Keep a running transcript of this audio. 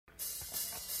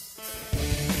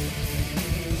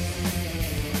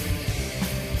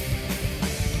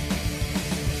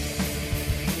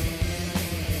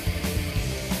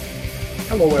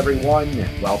Hello everyone,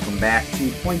 and welcome back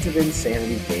to Point of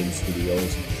Insanity Game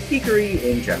Studios Geekery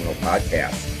in General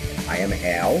podcast. I am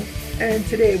Al, and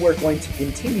today we're going to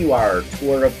continue our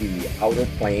tour of the Outer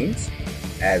Planes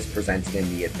as presented in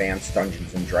the Advanced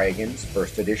Dungeons & Dragons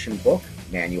First Edition book,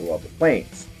 Manual of the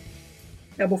Planes.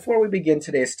 Now before we begin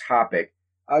today's topic,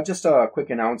 just a quick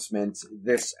announcement.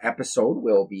 This episode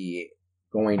will be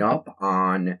going up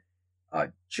on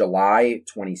July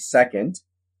 22nd.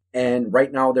 And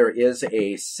right now there is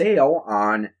a sale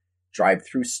on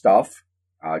Drive-Thru Stuff,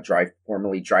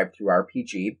 formerly Drive-Thru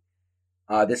RPG.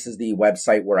 This is the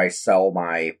website where I sell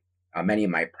many of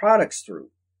my products through.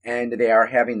 And they are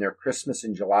having their Christmas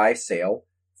in July sale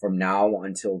from now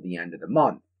until the end of the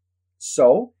month.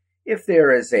 So, if there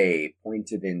is a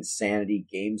Point of Insanity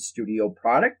Game Studio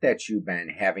product that you've been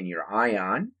having your eye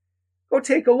on, go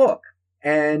take a look.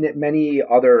 And many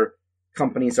other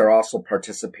companies are also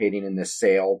participating in this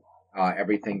sale.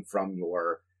 Everything from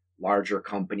your larger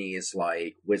companies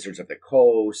like Wizards of the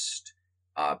Coast,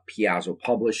 Piazzo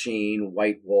Publishing,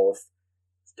 White Wolf,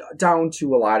 down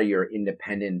to a lot of your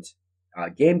independent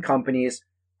game companies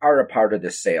are a part of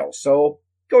this sale. So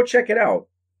go check it out.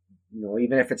 You know,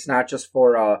 even if it's not just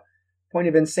for a Point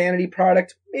of Insanity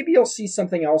product, maybe you'll see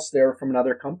something else there from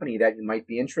another company that you might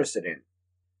be interested in.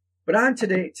 But on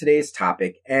today's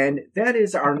topic, and that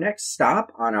is our next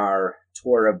stop on our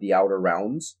tour of the Outer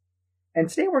Realms. And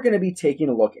today we're going to be taking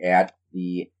a look at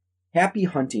the Happy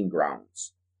Hunting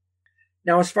Grounds.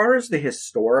 Now, as far as the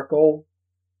historical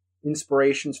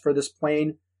inspirations for this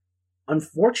plane,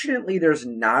 unfortunately, there's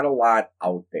not a lot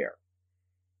out there.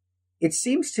 It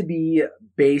seems to be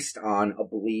based on a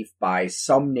belief by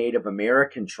some Native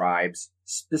American tribes,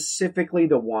 specifically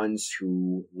the ones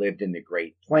who lived in the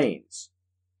Great Plains.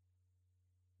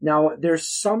 Now, there's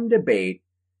some debate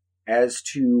as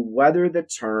to whether the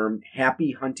term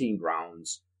Happy Hunting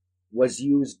Grounds was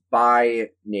used by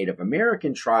Native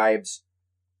American tribes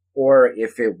or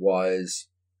if it was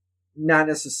not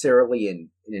necessarily an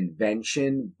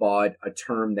invention, but a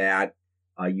term that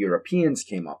Europeans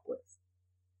came up with.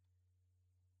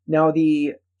 Now,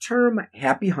 the term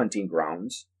Happy Hunting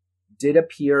Grounds did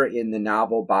appear in the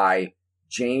novel by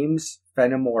James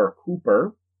Fenimore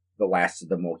Cooper, The Last of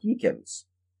the Mohicans.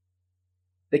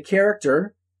 The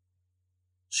character,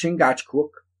 Chingachgook,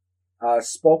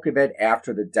 spoke of it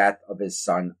after the death of his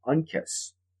son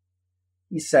Uncas.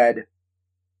 He said,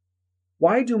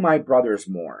 "Why do my brothers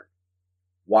mourn?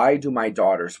 Why do my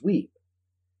daughters weep?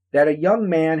 That a young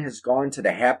man has gone to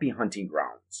the happy hunting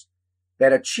grounds,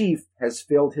 that a chief has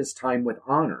filled his time with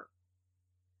honor."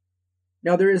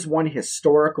 Now there is one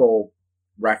historical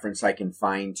reference I can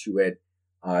find to it.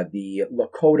 The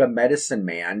Lakota medicine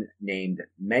man named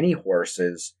Many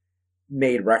Horses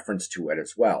made reference to it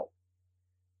as well.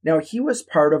 Now, he was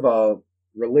part of a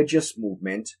religious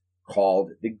movement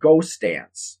called the Ghost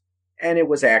Dance, and it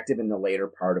was active in the later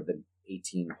part of the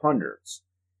 1800s.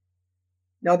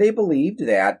 Now, they believed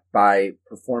that by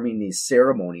performing these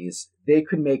ceremonies, they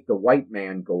could make the white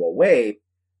man go away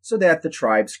so that the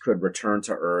tribes could return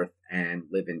to Earth and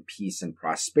live in peace and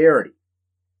prosperity.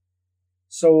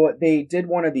 So they did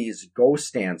one of these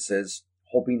ghost dances,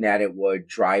 hoping that it would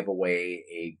drive away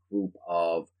a group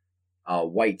of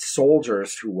white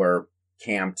soldiers who were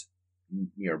camped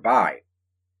nearby.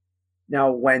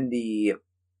 Now, when the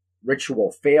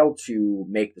ritual failed to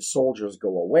make the soldiers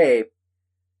go away,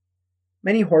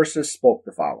 Many Horses spoke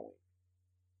the following: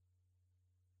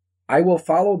 "I will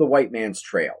follow the white man's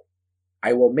trail.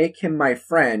 I will make him my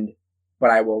friend, but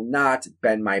I will not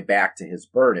bend my back to his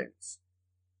burdens.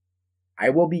 I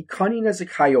will be cunning as a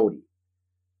coyote.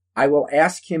 I will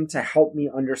ask him to help me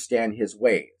understand his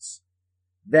ways.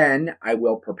 Then I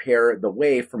will prepare the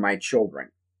way for my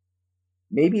children.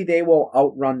 Maybe they will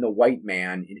outrun the white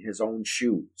man in his own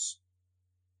shoes.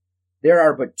 There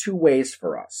are but two ways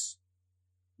for us.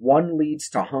 One leads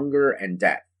to hunger and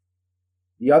death.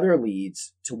 The other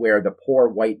leads to where the poor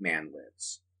white man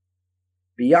lives.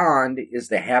 Beyond is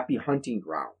the happy hunting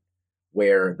ground,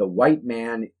 where the white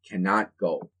man cannot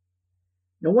go."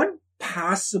 Now, one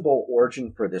possible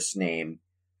origin for this name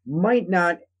might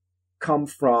not come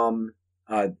from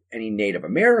any Native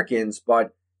Americans,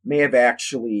 but may have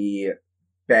actually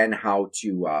been how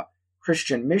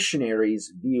Christian missionaries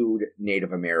viewed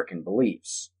Native American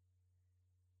beliefs.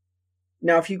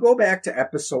 Now, if you go back to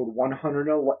episode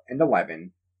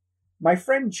 111, my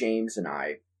friend James and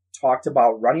I talked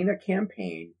about running a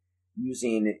campaign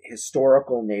using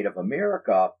historical Native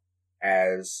America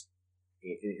as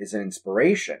an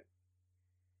inspiration.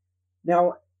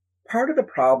 Now, part of the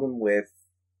problem with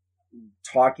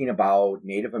talking about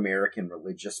Native American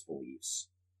religious beliefs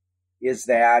is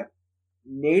that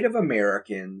Native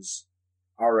Americans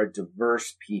are a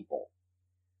diverse people.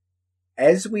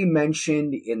 As we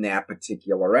mentioned in that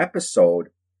particular episode,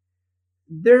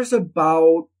 there's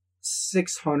about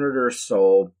 600 or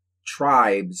so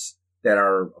tribes that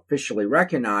are officially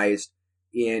recognized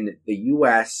in the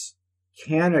U.S.,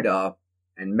 Canada,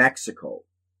 and Mexico.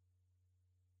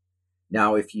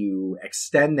 Now, if you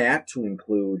extend that to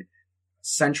include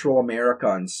Central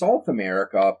America and South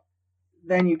America,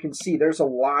 then you can see there's a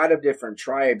lot of different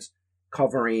tribes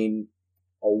covering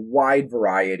a wide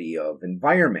variety of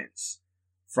environments,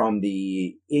 from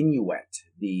the Inuit,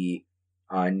 the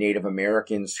Native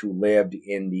Americans who lived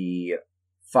in the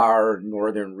far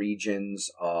northern regions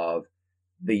of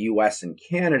the U.S. and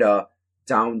Canada,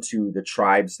 down to the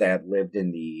tribes that lived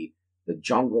in the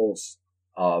jungles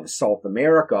of South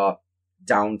America,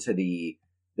 down to the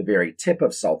very tip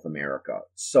of South America.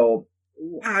 So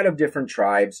a lot of different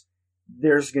tribes.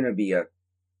 There's going to be a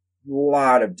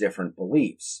lot of different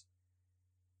beliefs.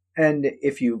 And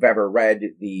if you've ever read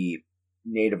the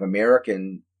Native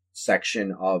American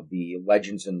section of the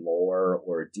Legends and Lore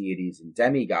or Deities and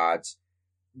Demigods,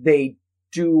 they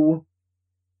do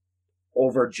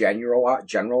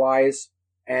overgeneralize.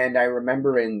 And I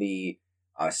remember in the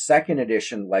second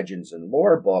edition Legends and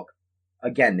Lore book,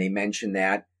 again, they mention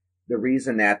that the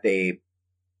reason that they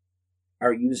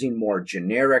are using more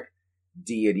generic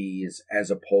deities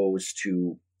as opposed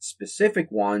to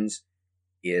specific ones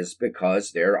is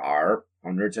because there are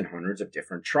hundreds and hundreds of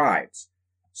different tribes.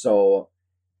 So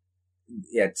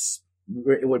it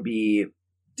would be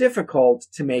difficult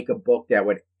to make a book that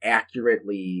would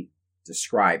accurately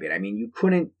describe it. I mean, you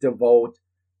couldn't devote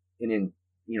an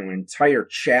entire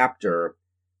chapter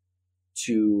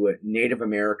to Native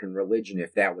American religion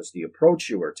if that was the approach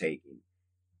you were taking.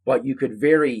 But you could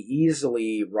very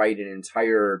easily write an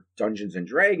entire Dungeons and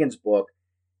Dragons book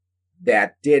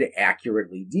that did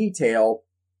accurately detail,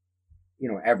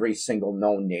 every single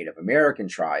known Native American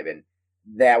tribe. And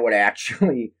that would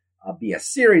actually be a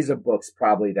series of books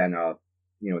probably than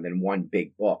one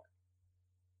big book.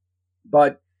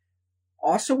 But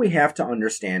also we have to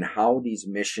understand how these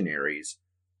missionaries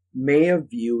may have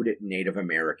viewed Native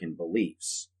American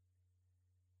beliefs.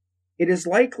 It is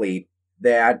likely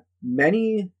that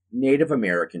many Native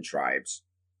American tribes,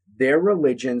 their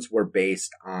religions were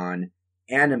based on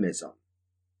animism,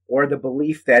 or the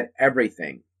belief that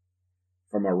everything,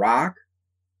 from a rock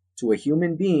to a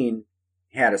human being,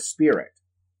 had a spirit.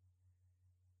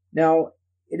 Now,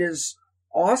 it is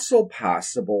also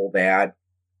possible that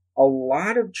a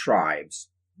lot of tribes,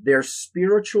 their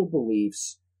spiritual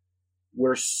beliefs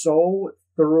were so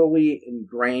thoroughly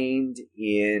ingrained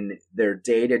in their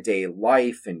day-to-day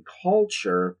life and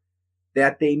culture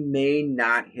that they may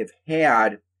not have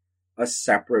had a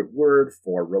separate word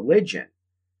for religion.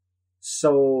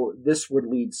 So this would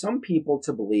lead some people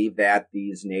to believe that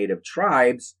these native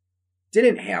tribes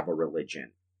didn't have a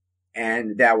religion.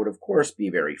 And that would, of course, be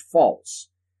very false,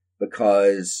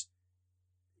 because,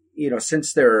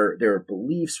 since their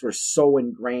beliefs were so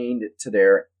ingrained to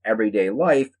their everyday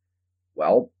life,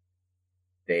 well,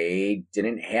 they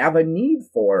didn't have a need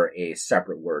for a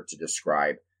separate word to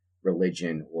describe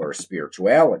religion or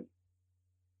spirituality.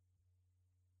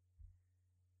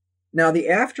 Now, the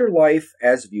afterlife,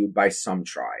 as viewed by some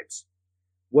tribes,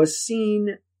 was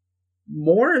seen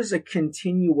more as a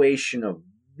continuation of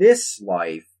this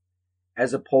life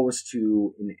as opposed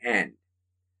to an end.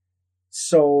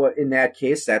 So in that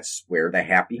case, that's where the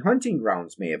happy hunting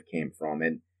grounds may have came from.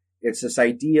 And it's this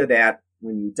idea that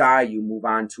when you die, you move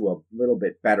on to a little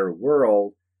bit better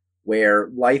world where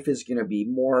life is going to be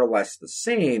more or less the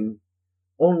same,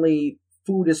 only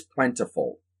food is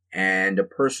plentiful and a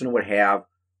person would have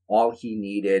all he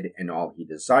needed and all he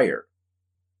desired.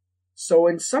 So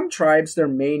in some tribes, there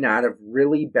may not have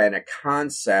really been a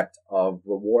concept of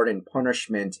reward and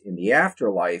punishment in the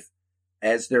afterlife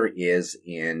as there is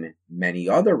in many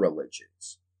other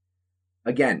religions.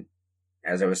 Again,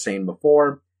 as I was saying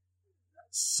before,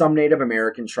 some Native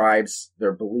American tribes,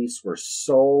 their beliefs were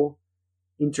so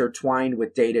intertwined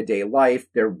with day-to-day life,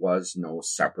 there was no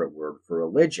separate word for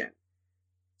religion.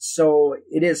 So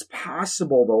it is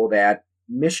possible, though, that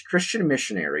Christian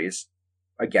missionaries,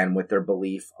 again, with their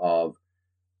belief of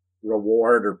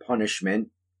reward or punishment,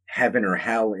 heaven or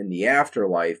hell in the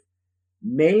afterlife,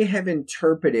 may have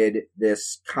interpreted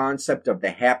this concept of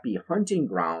the happy hunting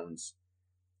grounds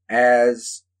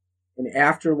as an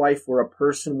afterlife where a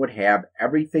person would have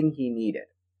everything he needed,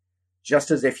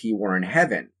 just as if he were in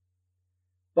heaven.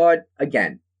 But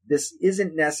again, this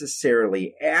isn't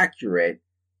necessarily accurate,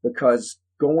 because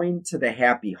going to the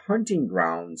happy hunting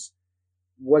grounds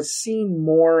was seen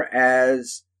more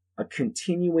as a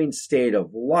continuing state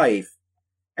of life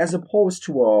as opposed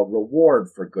to a reward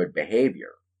for good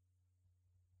behavior.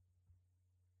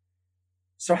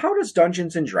 So how does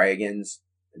Dungeons & Dragons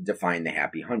define the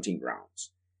Happy Hunting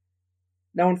Grounds?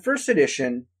 Now, in first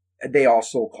edition, they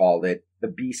also called it the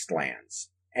Beastlands,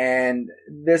 and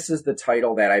this is the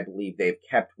title that I believe they've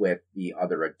kept with the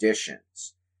other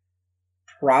editions,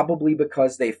 probably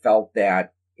because they felt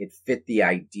that it fit the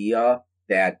idea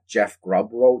that Jeff Grubb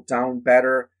wrote down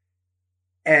better.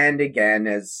 And again,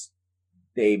 as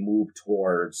they moved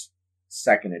towards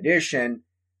second edition,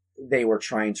 they were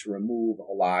trying to remove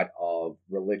a lot of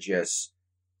religious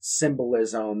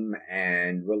symbolism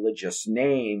and religious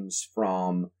names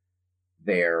from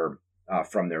their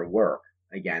work.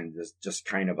 Again, this just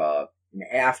kind of an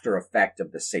after effect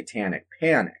of the Satanic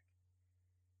Panic.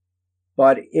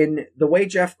 But in the way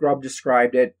Jeff Grubb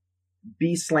described it,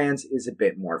 Beastlands is a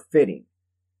bit more fitting.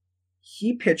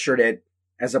 He pictured it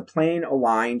as a plane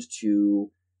aligned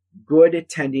to good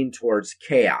tending towards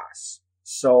chaos.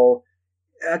 So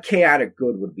a chaotic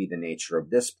good would be the nature of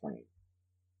this plane.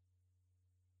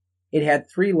 It had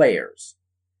 3 layers: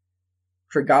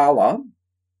 Krigala,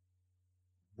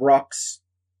 Brux,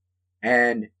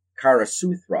 and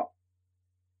Karasuthra.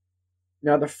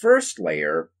 Now the first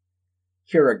layer,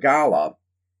 Kirigala,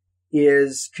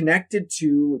 is connected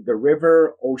to the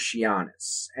river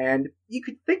Oceanus. And you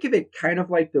could think of it kind of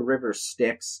like the river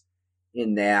Styx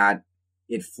in that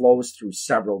it flows through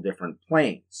several different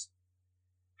planes.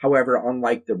 However,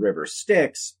 unlike the river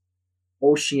Styx,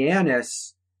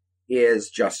 Oceanus is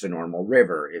just a normal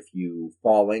river. If you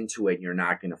fall into it, you're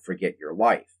not going to forget your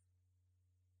life.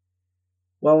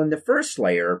 Well, in the first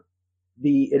layer,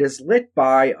 it is lit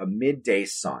by a midday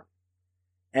sun.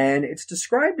 And it's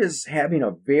described as having a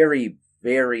very,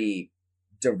 very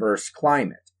diverse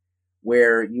climate,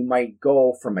 where you might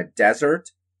go from a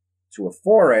desert to a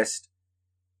forest,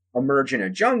 emerge in a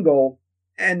jungle,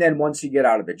 and then once you get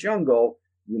out of the jungle,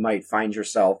 you might find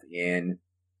yourself in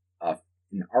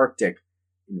an Arctic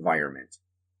environment.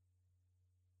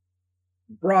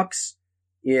 Brux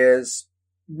is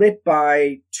lit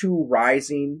by 2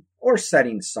 rising or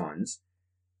setting suns,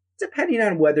 depending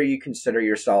on whether you consider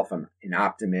yourself an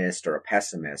optimist or a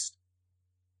pessimist.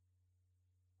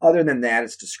 Other than that,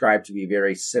 it's described to be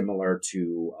very similar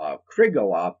to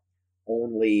Krigala,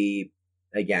 only,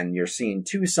 again, you're seeing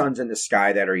 2 suns in the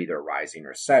sky that are either rising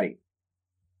or setting.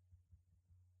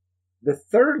 The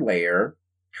third layer,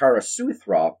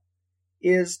 Karasuthra,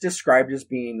 is described as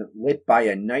being lit by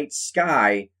a night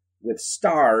sky with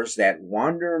stars that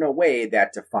wander in a way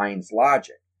that defines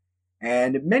logic.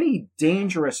 And many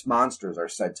dangerous monsters are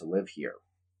said to live here.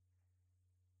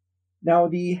 Now,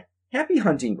 the Happy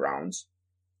Hunting Grounds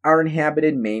are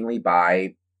inhabited mainly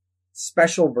by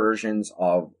special versions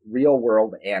of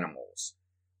real-world animals,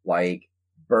 like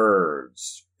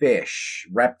birds, fish,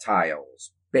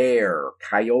 reptiles, bear,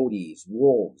 coyotes,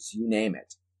 wolves, you name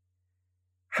it.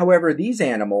 However, these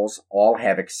animals all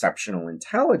have exceptional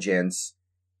intelligence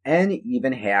and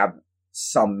even have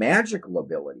some magical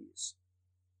abilities.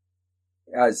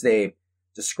 As they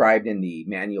described in the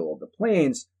Manual of the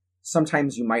Plains,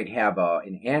 sometimes you might have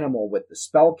an animal with the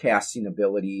spellcasting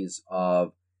abilities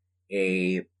of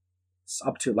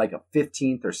up to like a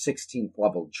 15th or 16th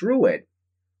level druid,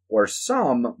 or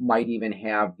some might even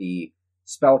have the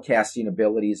spellcasting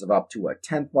abilities of up to a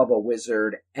 10th level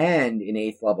wizard and an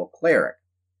 8th level cleric.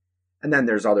 And then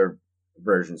there's other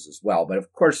versions as well. But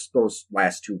of course, those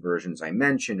last 2 versions I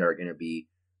mentioned are going to be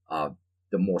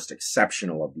the most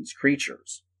exceptional of these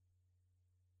creatures.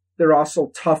 They're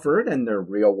also tougher than their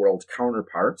real-world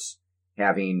counterparts,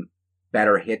 having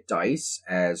better hit dice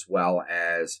as well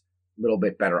as a little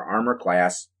bit better armor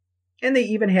class, and they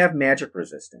even have magic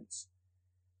resistance.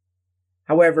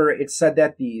 However, it's said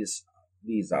that these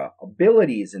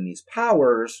abilities and these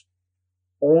powers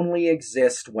only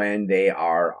exist when they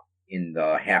are in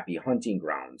the Happy Hunting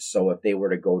Grounds. So if they were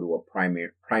to go to a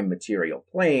prime material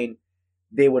plane,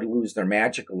 they would lose their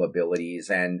magical abilities,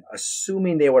 and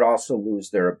assuming they would also lose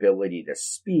their ability to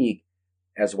speak,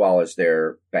 as well as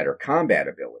their better combat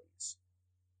abilities.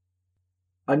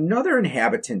 Another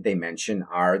inhabitant they mention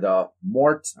are the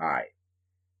Mortai,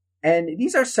 and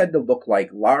these are said to look like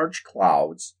large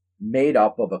clouds made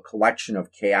up of a collection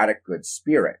of chaotic good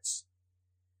spirits.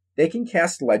 They can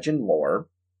cast legend lore,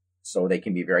 so they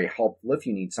can be very helpful if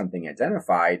you need something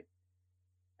identified,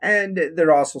 and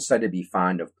they're also said to be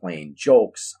fond of playing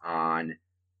jokes on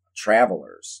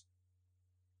travelers.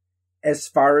 As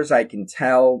far as I can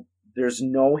tell, there's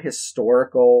no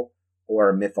historical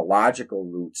or mythological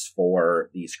roots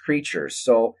for these creatures,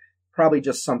 so probably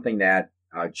just something that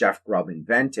Jeff Grubb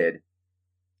invented.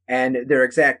 and their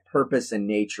exact purpose and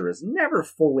nature is never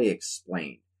fully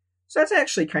explained. So that's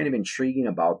actually kind of intriguing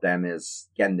about them, is,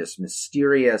 again, these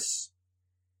mysterious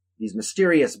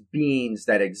beings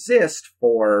that exist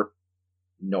for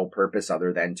no purpose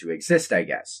other than to exist, I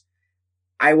guess.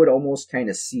 I would almost kind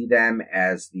of see them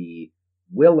as the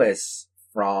Willis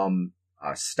from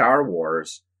Star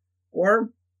Wars, or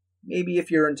maybe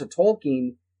if you're into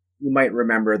Tolkien, you might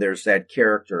remember there's that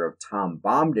character of Tom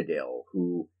Bombadil,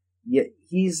 who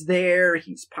he's there,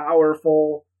 he's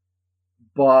powerful,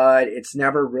 but it's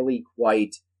never really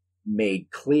quite made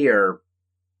clear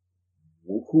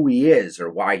who he is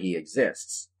or why he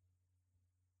exists.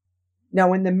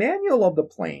 Now, in the Manual of the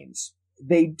Plains,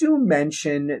 they do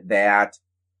mention that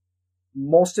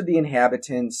most of the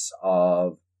inhabitants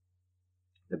of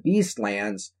the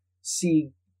Beastlands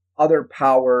see other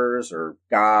powers or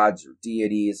gods or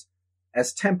deities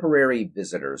as temporary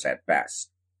visitors at best.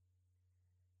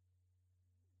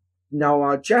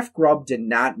 Now, Jeff Grubb did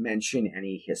not mention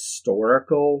any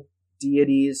historical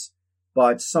deities,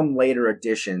 but some later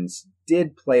editions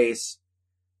did place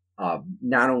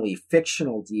not only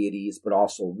fictional deities, but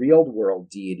also real-world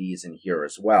deities in here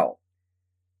as well.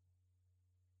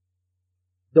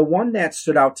 The one that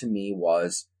stood out to me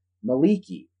was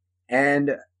Maliki,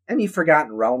 and any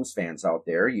Forgotten Realms fans out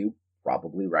there, you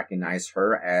probably recognize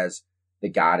her as the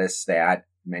goddess that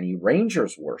many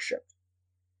rangers worshipped.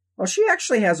 Well, she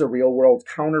actually has a real-world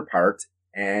counterpart,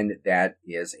 and that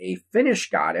is a Finnish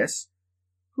goddess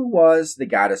who was the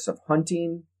goddess of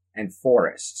hunting and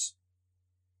forests.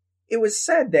 It was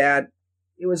said that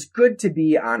it was good to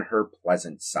be on her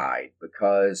pleasant side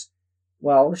because,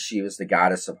 well, she was the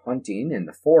goddess of hunting in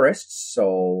the forests,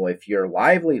 so if your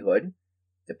livelihood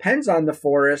depends on the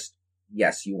forest,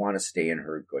 yes, you want to stay in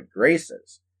her good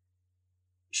graces.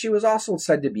 She was also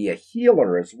said to be a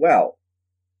healer as well,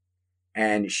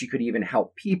 and she could even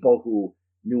help people who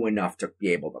knew enough to be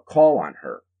able to call on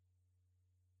her.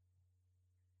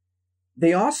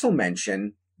 They also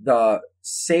mention the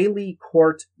Saley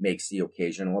Court makes the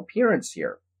occasional appearance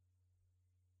here.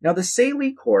 Now, the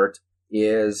Saley Court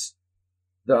is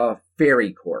the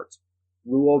fairy court,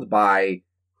 ruled by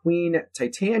Queen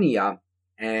Titania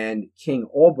and King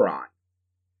Oberon.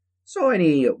 So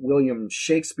any William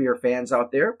Shakespeare fans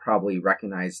out there probably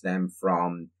recognize them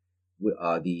from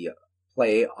the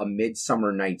play A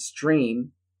Midsummer Night's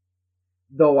Dream,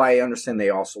 though I understand they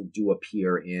also do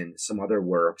appear in some other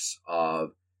works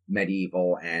of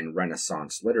medieval and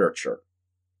Renaissance literature.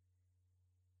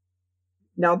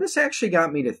 Now, this actually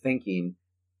got me to thinking,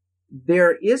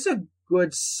 there is a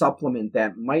good supplement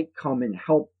that might come in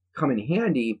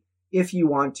handy if you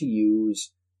want to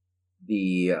use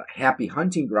the Happy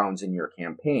Hunting Grounds in your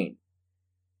campaign.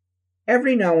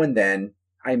 Every now and then,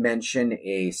 I mention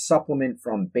a supplement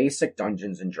from Basic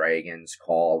Dungeons & Dragons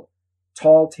called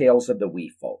Tall Tales of the Wee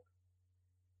Folk.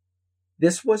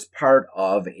 This was part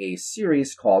of a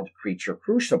series called Creature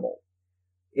Crucible.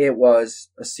 It was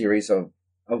a series of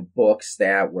books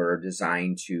that were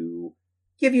designed to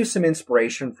give you some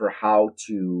inspiration for how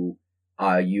to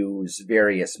use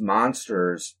various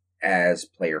monsters as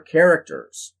player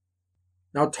characters.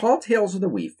 Now, Tall Tales of the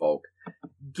Wee Folk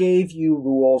gave you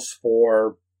rules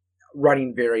for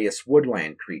running various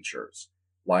woodland creatures,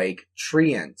 like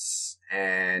treants,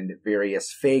 and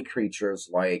various fey creatures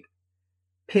like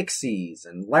pixies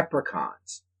and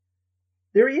leprechauns.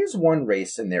 There is one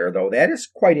race in there, though, that is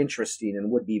quite interesting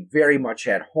and would be very much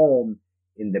at home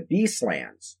in the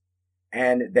Beastlands,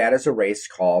 and that is a race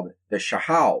called the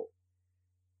Shahau.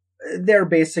 They're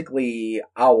basically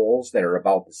owls that are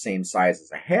about the same size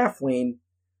as a halfling,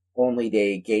 only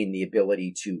they gain the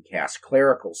ability to cast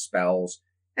clerical spells,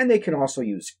 and they can also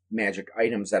use magic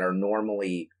items that are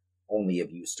normally only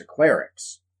of use to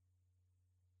clerics.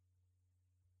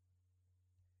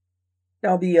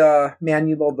 Now, the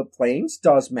Manual of the Plains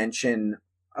does mention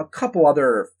a couple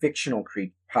other fictional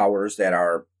powers that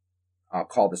are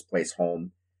call this place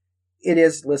home. It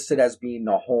is listed as being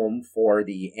the home for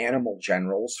the animal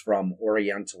generals from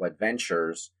Oriental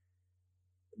Adventures.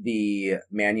 The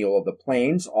Manual of the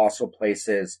Plains also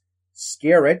places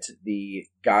Scarret, the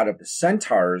god of the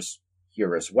centaurs,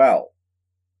 here as well.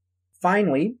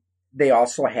 Finally, they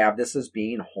also have this as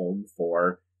being home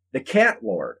for the Cat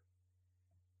Lord.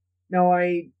 Now,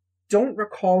 I don't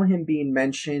recall him being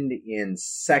mentioned in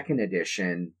 2nd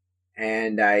edition,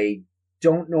 and I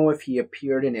don't know if he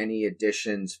appeared in any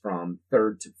editions from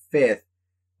 3rd to 5th,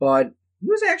 but he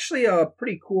was actually a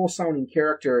pretty cool sounding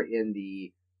character in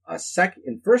the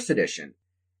 1st edition.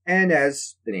 And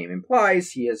as the name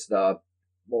implies, he is the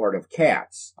Lord of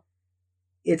Cats.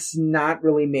 It's not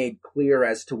really made clear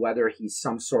as to whether he's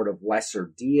some sort of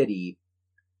lesser deity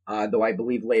though I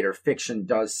believe later fiction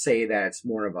does say that it's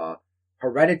more of a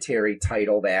hereditary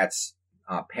title that's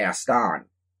passed on.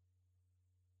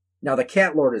 Now, the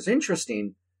Cat Lord is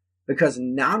interesting because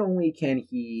not only can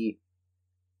he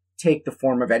take the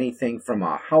form of anything from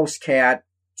a house cat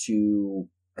to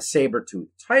a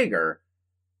saber-toothed tiger,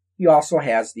 he also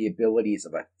has the abilities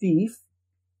of a thief,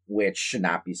 which should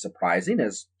not be surprising,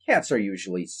 as cats are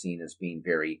usually seen as being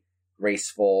very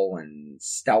graceful and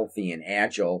stealthy and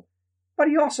agile, but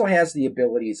he also has the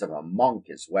abilities of a monk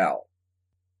as well.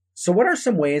 So what are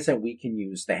some ways that we can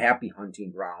use the Happy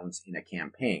Hunting Grounds in a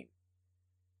campaign?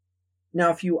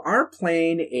 Now, if you are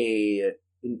playing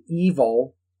an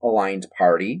evil aligned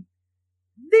party,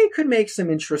 they could make some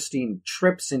interesting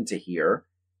trips into here.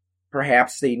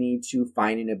 Perhaps they need to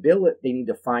find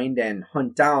and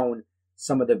hunt down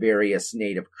some of the various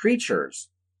native creatures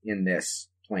in this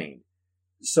plane.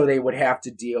 So they would have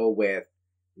to deal with,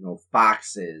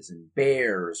 foxes and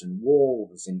bears and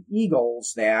wolves and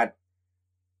eagles that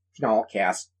can all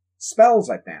cast spells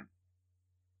at them.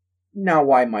 Now,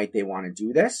 why might they want to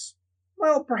do this?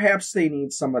 Well, perhaps they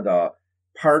need some of the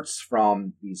parts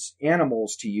from these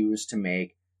animals to use to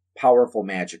make powerful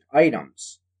magic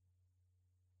items.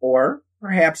 Or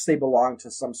perhaps they belong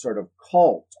to some sort of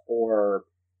cult or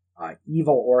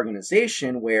evil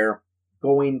organization where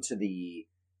going to the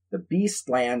beast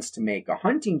lands to make a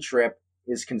hunting trip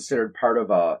is considered part of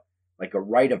a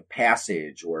rite of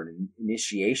passage or an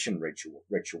initiation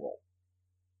ritual.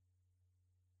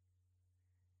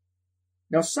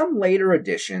 Now, some later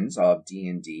editions of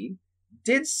D&D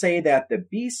did say that the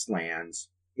Beastlands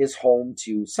is home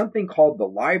to something called the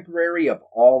Library of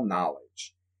All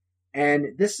Knowledge.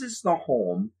 And this is the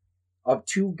home of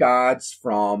two gods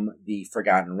from the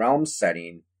Forgotten Realms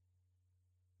setting,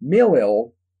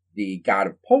 Milil, the god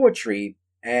of poetry,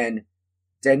 and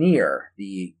Denir,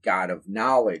 the god of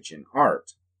knowledge and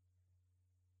art.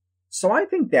 So I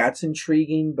think that's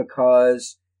intriguing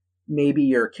because maybe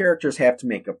your characters have to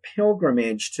make a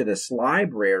pilgrimage to this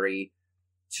library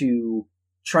to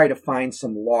try to find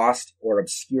some lost or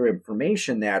obscure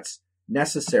information that's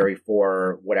necessary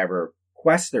for whatever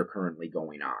quest they're currently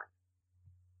going on.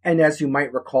 And as you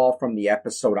might recall from the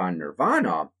episode on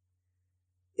Nirvana,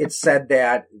 it said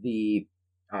that the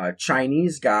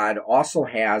Chinese god also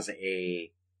has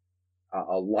a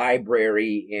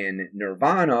library in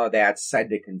Nirvana that's said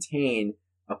to contain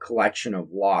a collection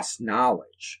of lost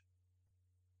knowledge.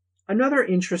 Another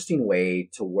interesting way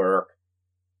to work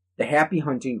the Happy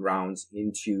Hunting Grounds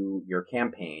into your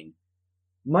campaign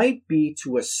might be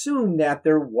to assume that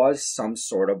there was some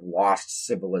sort of lost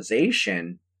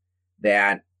civilization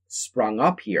that sprung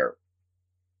up here.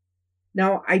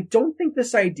 Now, I don't think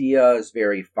this idea is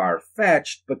very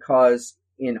far-fetched because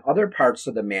in other parts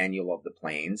of the Manual of the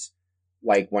Planes,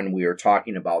 like when we were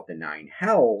talking about the Nine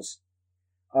Hells,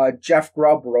 Jeff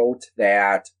Grubb wrote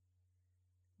that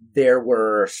there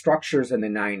were structures in the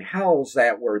Nine Hells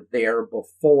that were there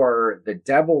before the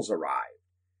devils arrived.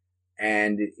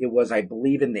 And it was, I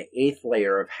believe, in the 8th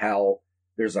layer of Hell,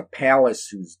 there's a palace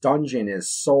whose dungeon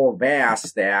is so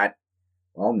vast that,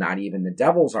 well, not even the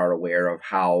devils are aware of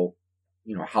how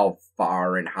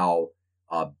far and how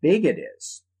big it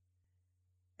is.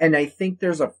 And I think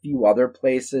there's a few other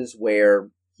places where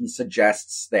he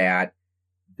suggests that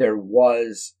there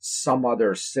was some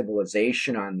other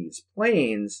civilization on these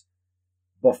planes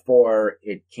before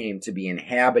it came to be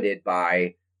inhabited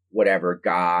by whatever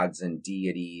gods and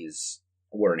deities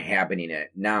were inhabiting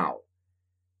it now.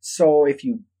 So if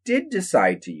you did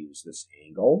decide to use this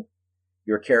angle,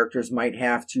 your characters might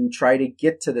have to try to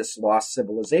get to this lost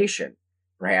civilization,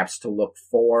 perhaps to look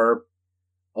for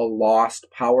a lost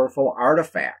powerful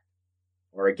artifact.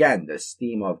 Or again, this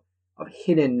theme of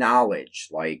hidden knowledge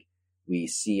like we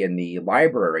see in the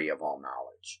Library of All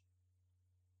Knowledge.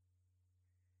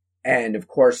 And of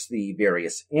course, the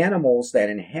various animals that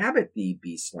inhabit the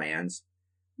Beastlands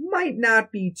might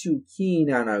not be too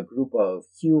keen on a group of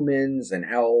humans and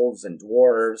elves and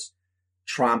dwarves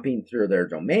tromping through their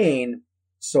domain,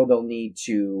 so they'll need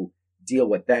to deal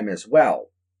with them as well.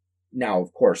 Now,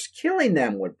 of course, killing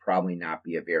them would probably not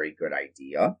be a very good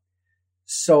idea,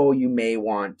 so you may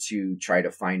want to try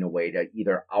to find a way to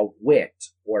either outwit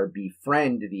or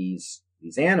befriend these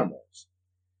animals.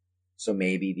 So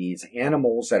maybe these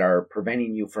animals that are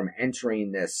preventing you from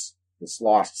entering this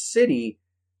lost city,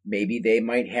 maybe they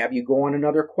might have you go on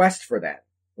another quest for them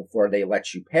before they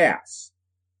let you pass.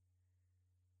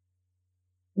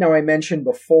 Now, I mentioned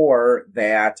before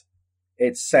that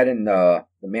it's said in the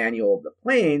Manual of the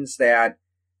Planes that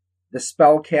the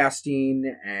spell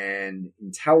casting and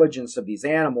intelligence of these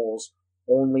animals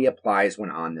only applies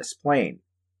when on this plane.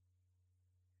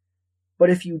 But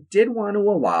if you did want to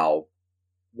allow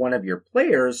one of your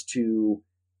players to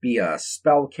be a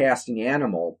spell-casting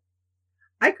animal,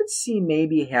 I could see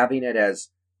maybe having it as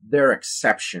they're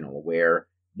exceptional, where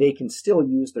they can still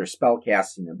use their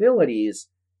spell-casting abilities.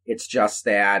 It's just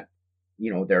that,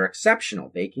 they're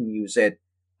exceptional. They can use it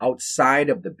outside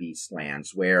of the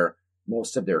Beastlands, where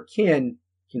most of their kin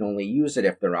can only use it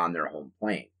if they're on their home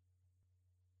plane.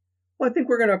 Well, I think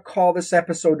we're going to call this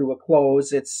episode to a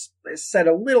close. It's set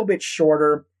a little bit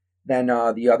shorter than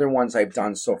the other ones I've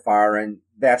done so far, and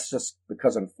that's just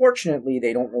because, unfortunately,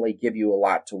 they don't really give you a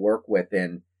lot to work with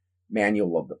in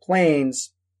Manual of the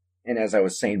Plains. And as I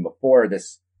was saying before,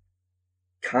 this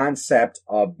concept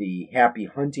of the happy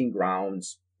hunting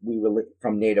grounds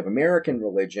from Native American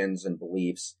religions and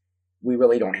beliefs, we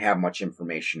really don't have much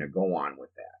information to go on with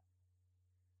that.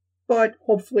 But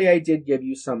hopefully I did give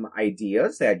you some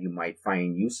ideas that you might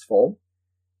find useful.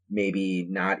 Maybe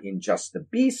not in just the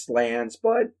Beastlands,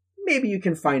 but maybe you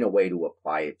can find a way to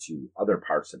apply it to other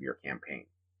parts of your campaign.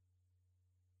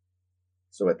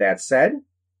 So with that said, I'd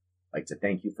like to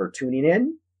thank you for tuning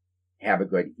in. Have a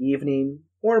good evening,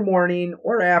 or morning,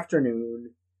 or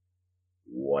afternoon,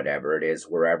 whatever it is,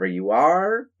 wherever you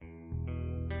are,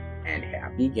 and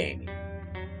happy gaming.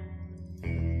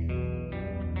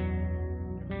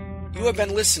 You have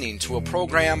been listening to a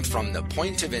program from the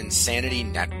Point of Insanity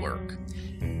Network.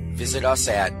 Visit us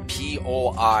at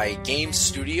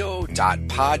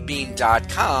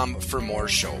poigamestudio.podbean.com for more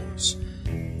shows.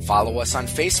 Follow us on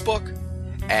Facebook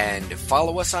and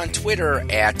follow us on Twitter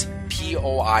at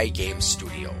POI Game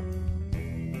Studio.